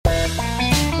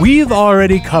We've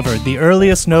already covered the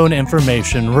earliest known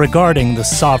information regarding the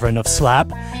Sovereign of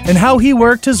Slap and how he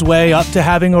worked his way up to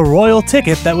having a royal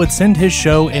ticket that would send his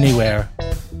show anywhere.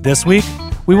 This week,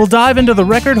 we will dive into the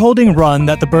record-holding run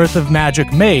that the Birth of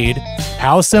Magic made,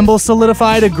 how Symbol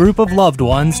solidified a group of loved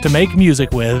ones to make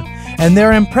music with, and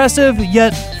their impressive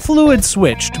yet fluid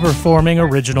switch to performing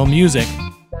original music.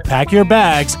 Pack your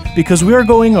bags, because we're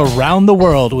going around the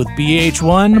world with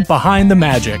BH1 Behind the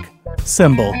Magic.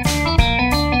 Symbol.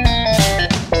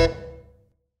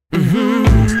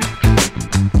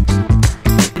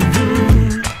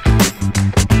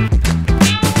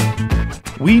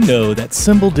 We know that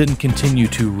Symbol didn't continue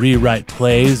to rewrite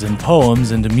plays and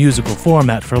poems into musical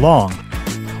format for long.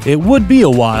 It would be a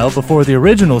while before the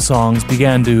original songs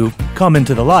began to come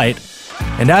into the light,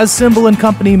 and as Symbol and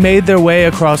company made their way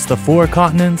across the 4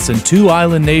 continents and 2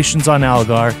 island nations on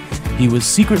Algar, he was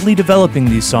secretly developing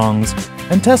these songs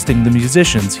and testing the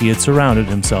musicians he had surrounded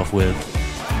himself with.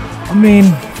 I mean,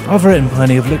 I've written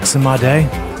plenty of licks in my day,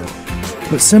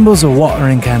 but Symbol's a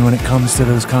watering can when it comes to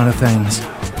those kind of things.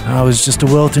 I was just a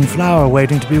wilting flower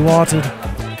waiting to be watered.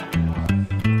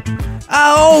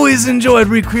 I always enjoyed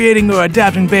recreating or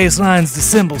adapting bass lines to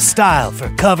Symbol's style for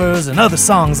covers and other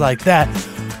songs like that,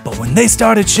 but when they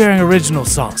started sharing original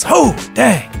songs, oh,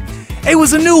 dang, it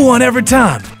was a new one every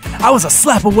time. I was a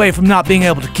slap away from not being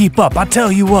able to keep up, I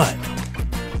tell you what.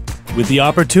 With the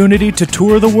opportunity to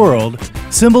tour the world,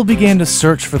 Symbol began to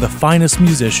search for the finest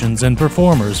musicians and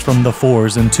performers from the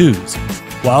 4s and 2s.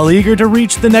 While eager to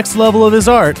reach the next level of his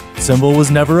art, Symbol was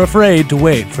never afraid to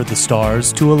wait for the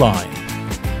stars to align.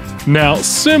 Now,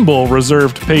 Symbol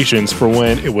reserved patience for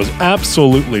when it was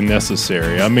absolutely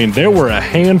necessary. I mean, there were a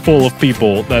handful of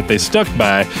people that they stuck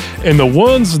by, and the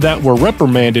ones that were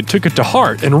reprimanded took it to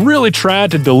heart and really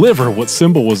tried to deliver what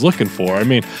Symbol was looking for. I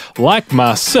mean, like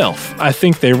myself, I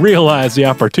think they realized the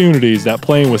opportunities that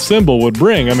playing with Symbol would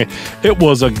bring. I mean, it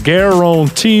was a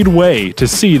guaranteed way to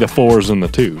see the 4s and the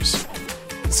 2s.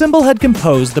 Symbol had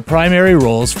composed the primary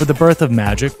roles for the Birth of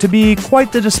Magic to be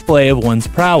quite the display of one's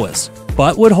prowess,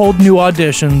 but would hold new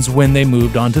auditions when they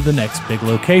moved on to the next big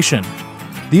location.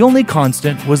 The only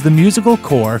constant was the musical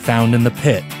core found in the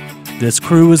pit. This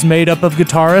crew was made up of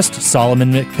guitarist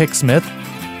Solomon McPicksmith,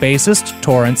 bassist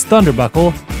Torrance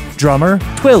Thunderbuckle, drummer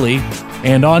Twilly,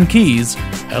 and on keys,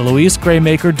 Eloise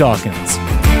Graymaker Dawkins.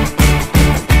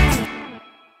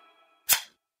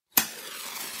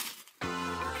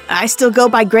 I still go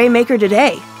by Graymaker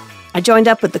today. I joined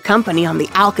up with the company on the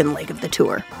Alcan leg of the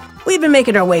tour. We'd been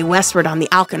making our way westward on the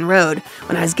Alcan Road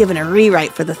when I was given a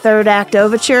rewrite for the 3rd act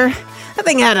overture. That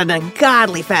thing had an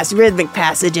ungodly fast rhythmic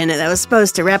passage in it that was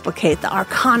supposed to replicate the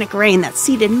archonic rain that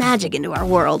seeded magic into our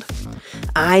world.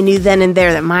 I knew then and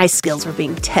there that my skills were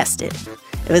being tested.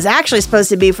 It was actually supposed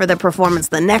to be for the performance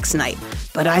the next night,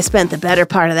 but I spent the better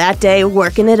part of that day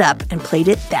working it up and played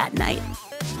it that night.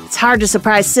 It's hard to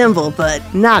surprise Symbol, but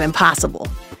not impossible.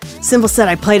 Symbol said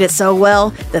I played it so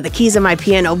well that the keys of my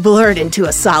piano blurred into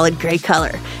a solid gray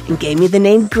color and gave me the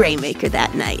name Graymaker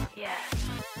that night.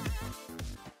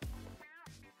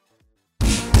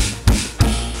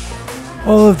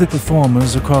 All of the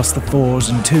performers across the 4s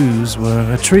and 2s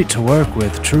were a treat to work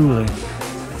with, truly.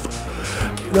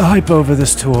 The hype over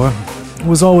this tour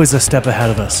was always a step ahead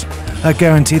of us. I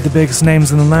guaranteed the biggest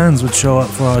names in the lands would show up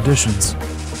for auditions.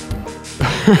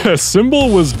 Symbol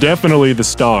was definitely the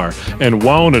star and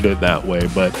wanted it that way,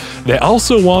 but they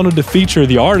also wanted to feature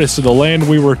the artists of the land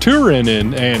we were touring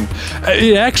in, and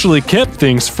it actually kept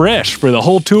things fresh for the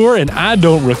whole tour, and I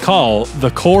don't recall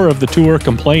the core of the tour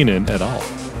complaining at all.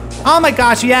 Oh my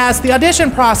gosh, yes, the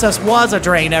audition process was a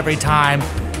drain every time.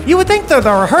 You would think that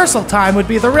the rehearsal time would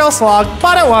be the real slog,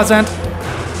 but it wasn't.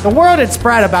 The word had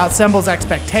spread about Symbol's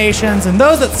expectations, and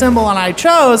those that Symbol and I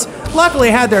chose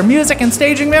luckily had their music and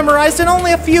staging memorized in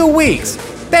only a few weeks.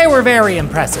 They were very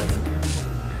impressive.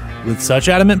 With such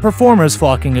adamant performers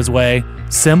flocking his way,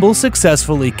 Symbol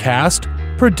successfully cast,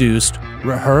 produced,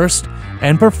 rehearsed,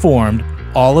 and performed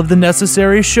all of the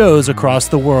necessary shows across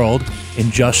the world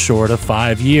in just short of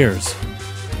 5 years.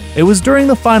 It was during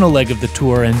the final leg of the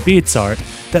tour in Beats Art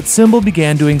that Symbol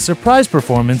began doing surprise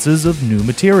performances of new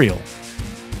material.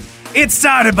 It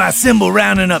started by Symbol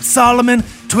rounding up Solomon,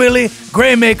 Twilly,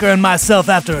 Graymaker, and myself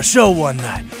after a show one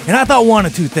night, and I thought one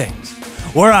of two things.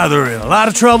 We're either in a lot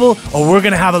of trouble or we're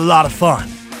going to have a lot of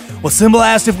fun. Well, Symbol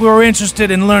asked if we were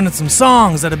interested in learning some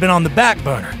songs that had been on the back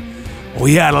burner.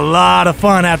 We had a lot of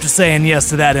fun after saying yes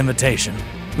to that invitation.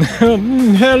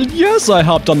 Hell yes, I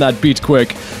hopped on that beat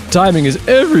quick. Timing is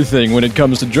everything when it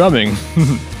comes to drumming.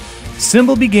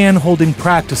 Symbol began holding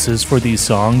practices for these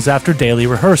songs after daily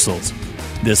rehearsals.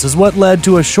 This is what led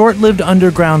to a short-lived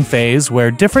underground phase where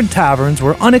different taverns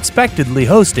were unexpectedly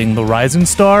hosting the rising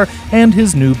star and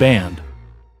his new band.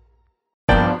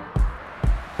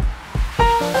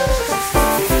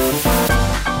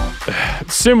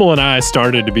 Symbol and I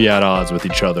started to be at odds with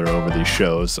each other over these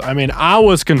shows. I mean, I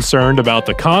was concerned about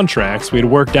the contracts we'd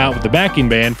worked out with the backing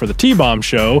band for the T-Bomb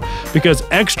show because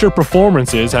extra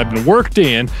performances had been worked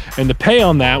in and the pay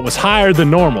on that was higher than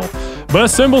normal. But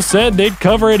Symbol said they'd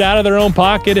cover it out of their own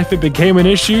pocket if it became an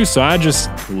issue, so I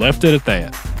just left it at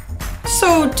that.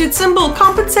 So, did Symbol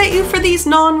compensate you for these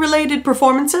non-related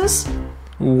performances?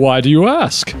 Why do you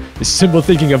ask? Is Symbol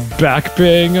thinking of back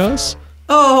paying us?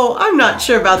 Oh, I'm not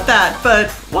sure about that, but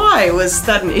why? Was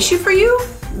that an issue for you?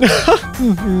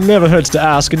 Never hurts to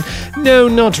ask, and no,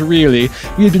 not really.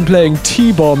 We had been playing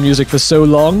T-Bomb music for so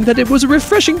long that it was a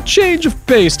refreshing change of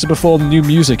pace to perform new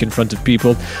music in front of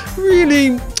people.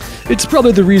 Really, it's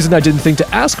probably the reason I didn't think to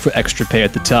ask for extra pay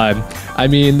at the time. I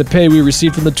mean, the pay we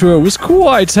received from the tour was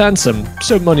quite handsome,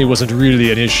 so money wasn't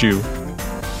really an issue.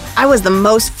 I was the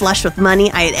most flush with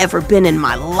money I had ever been in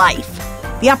my life.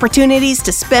 The opportunities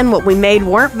to spend what we made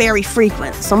weren't very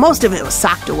frequent, so most of it was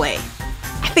socked away.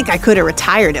 I think I could have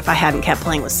retired if I hadn't kept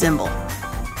playing with Symbol.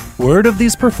 Word of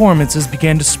these performances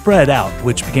began to spread out,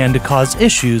 which began to cause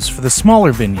issues for the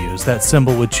smaller venues that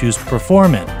Symbol would choose to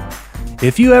perform in.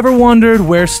 If you ever wondered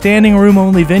where standing room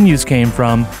only venues came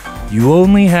from, you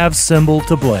only have Symbol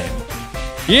to blame.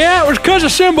 Yeah, it was because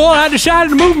of Symbol I decided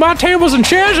to move my tables and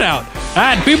chairs out.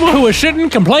 I had people who were sitting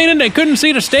complaining they couldn't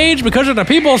see the stage because of the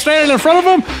people standing in front of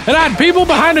them, and I had people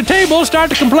behind the tables start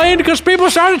to complain because people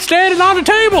started standing on the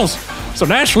tables. So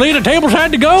naturally, the tables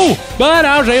had to go, but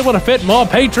I was able to fit more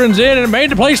patrons in and it made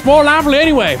the place more lively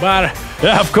anyway. But,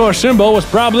 of course, Symbol was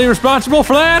probably responsible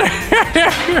for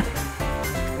that.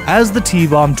 As the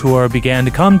T-Bomb tour began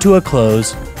to come to a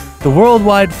close, the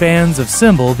worldwide fans of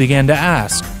Symbol began to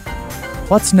ask,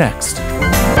 what's next?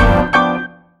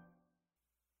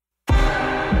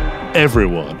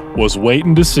 Everyone was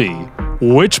waiting to see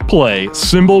which play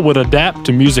Symbol would adapt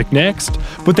to music next,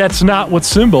 but that's not what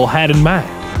Symbol had in mind.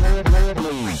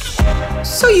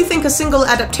 So you think a single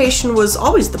adaptation was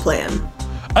always the plan?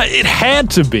 It had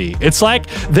to be. It's like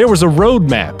there was a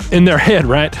roadmap in their head,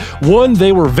 right? One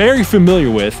they were very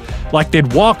familiar with, like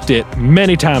they'd walked it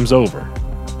many times over.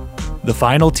 The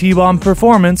final T-Bomb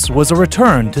performance was a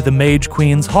return to the Mage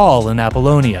Queen's Hall in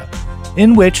Apollonia,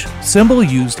 in which Symbol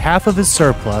used half of his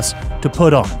surplus to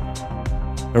put on.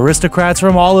 Aristocrats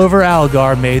from all over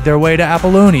Algar made their way to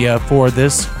Apollonia for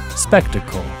this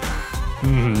spectacle.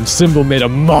 Symbol made a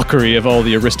mockery of all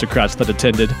the aristocrats that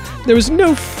attended. There was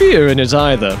no fear in it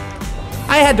either.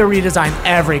 I had to redesign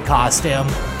every costume.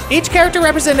 Each character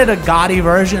represented a gaudy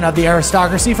version of the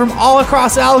aristocracy from all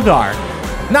across Algar.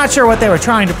 Not sure what they were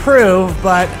trying to prove,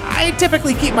 but I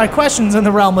typically keep my questions in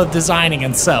the realm of designing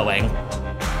and sewing.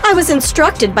 I was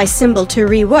instructed by Symbol to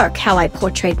rework how I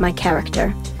portrayed my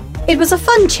character. It was a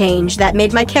fun change that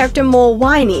made my character more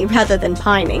whiny rather than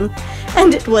pining,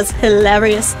 and it was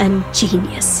hilarious and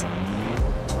genius.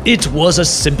 It was a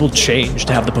simple change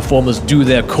to have the performers do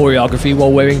their choreography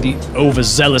while wearing the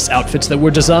overzealous outfits that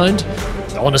were designed.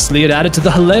 Honestly, it added to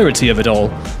the hilarity of it all.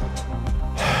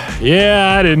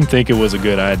 Yeah, I didn't think it was a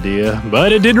good idea,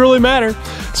 but it didn't really matter.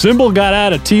 Symbol got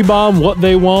out of T-Bomb what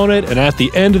they wanted, and at the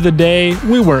end of the day,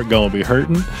 we weren't going to be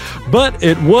hurting. But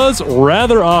it was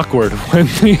rather awkward when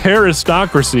the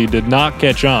aristocracy did not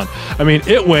catch on. I mean,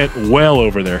 it went well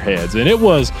over their heads, and it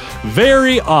was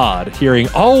very odd hearing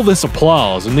all this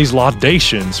applause and these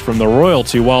laudations from the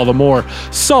royalty while the more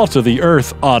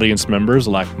salt-of-the-earth audience members,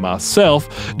 like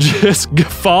myself, just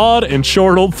guffawed and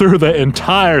chortled through the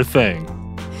entire thing.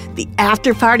 The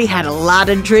after party had a lot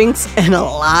of drinks and a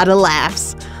lot of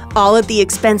laughs, all at the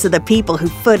expense of the people who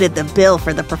footed the bill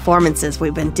for the performances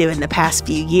we've been doing the past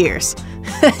few years.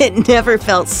 It never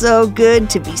felt so good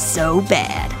to be so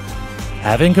bad.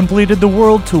 Having completed the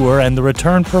world tour and the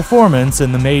return performance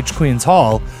in the Mage Queen's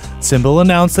Hall, Symbol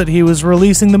announced that he was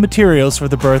releasing the materials for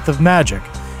the Birth of Magic,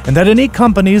 and that any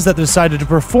companies that decided to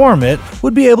perform it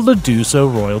would be able to do so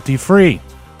royalty-free.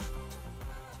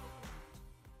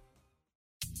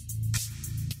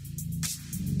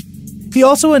 He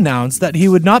also announced that he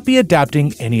would not be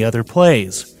adapting any other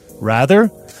plays. Rather,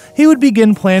 he would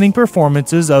begin planning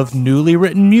performances of newly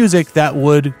written music that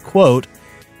would, quote,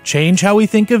 change how we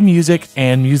think of music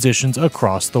and musicians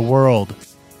across the world.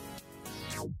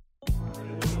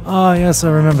 Ah, yes, I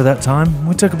remember that time.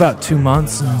 We took about 2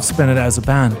 months and spent it as a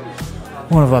band.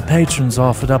 One of our patrons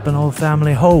offered up an old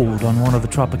family hold on one of the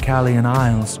Tropicalian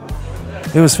Isles.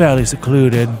 It was fairly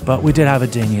secluded, but we did have a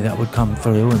dinghy that would come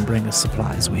through and bring us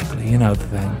supplies weekly, you know the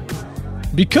thing.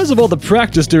 Because of all the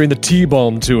practice during the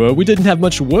T-Bomb tour, we didn't have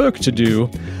much work to do.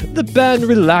 The band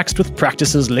relaxed with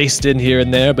practices laced in here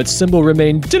and there, but Symbol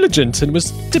remained diligent and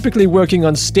was typically working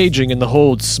on staging in the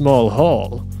Hold's small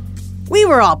hall. We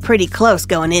were all pretty close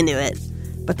going into it,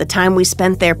 but the time we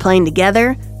spent there playing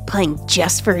together, playing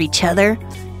just for each other,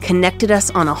 connected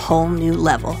us on a whole new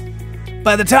level.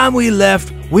 By the time we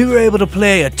left, we were able to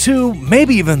play a 2,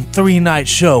 maybe even 3-night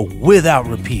show without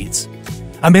repeats.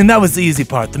 I mean, that was the easy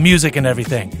part, the music and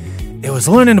everything. It was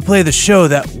learning to play the show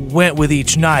that went with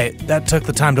each night that took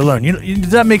the time to learn. Does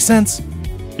that make sense?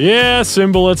 Yeah,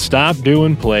 Symbol had stopped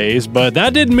doing plays, but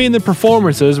that didn't mean the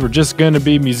performances were just going to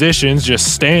be musicians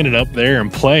just standing up there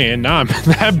and playing. Nah,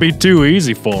 that'd be too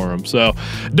easy for them. So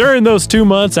during those 2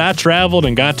 months, I traveled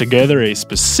and got together a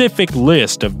specific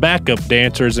list of backup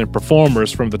dancers and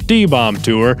performers from the T-Bomb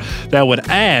tour that would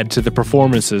add to the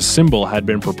performances Symbol had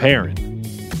been preparing.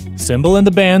 Symbol and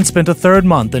the band spent a 3rd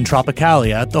month in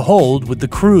Tropicalia at the Hold with the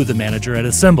crew the manager had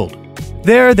assembled.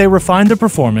 There, they refined the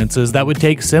performances that would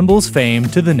take Symbol's fame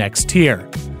to the next tier.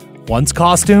 Once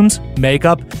costumes,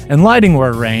 makeup, and lighting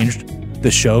were arranged,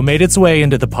 the show made its way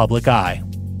into the public eye.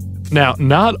 Now,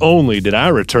 not only did I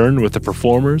return with the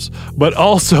performers, but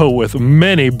also with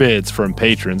many bids from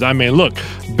patrons. I mean, look,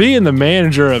 being the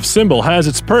manager of Symbol has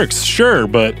its perks, sure,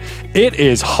 but it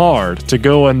is hard to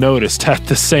go unnoticed at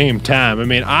the same time. I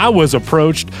mean, I was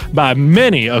approached by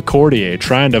many a courtier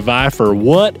trying to vie for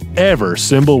whatever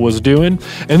Symbol was doing,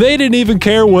 and they didn't even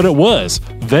care what it was.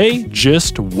 They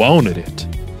just wanted it.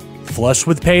 Flush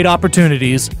with paid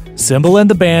opportunities, Symbol and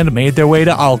the band made their way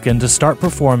to Alken to start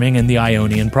performing in the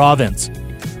Ionian province.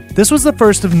 This was the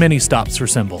first of many stops for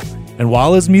Symbol, and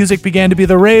while his music began to be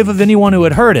the rave of anyone who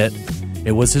had heard it,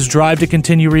 it was his drive to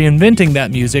continue reinventing that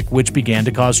music which began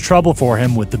to cause trouble for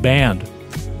him with the band.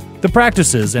 The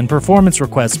practices and performance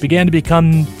requests began to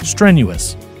become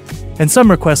strenuous, and some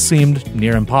requests seemed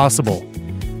near impossible.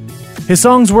 His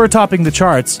songs were topping the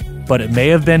charts, but it may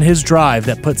have been his drive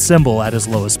that put Symbol at his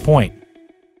lowest point.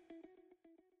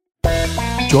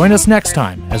 Join us next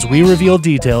time as we reveal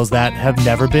details that have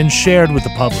never been shared with the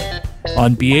public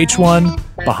on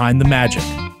BH1 Behind the Magic.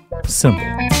 Symbol.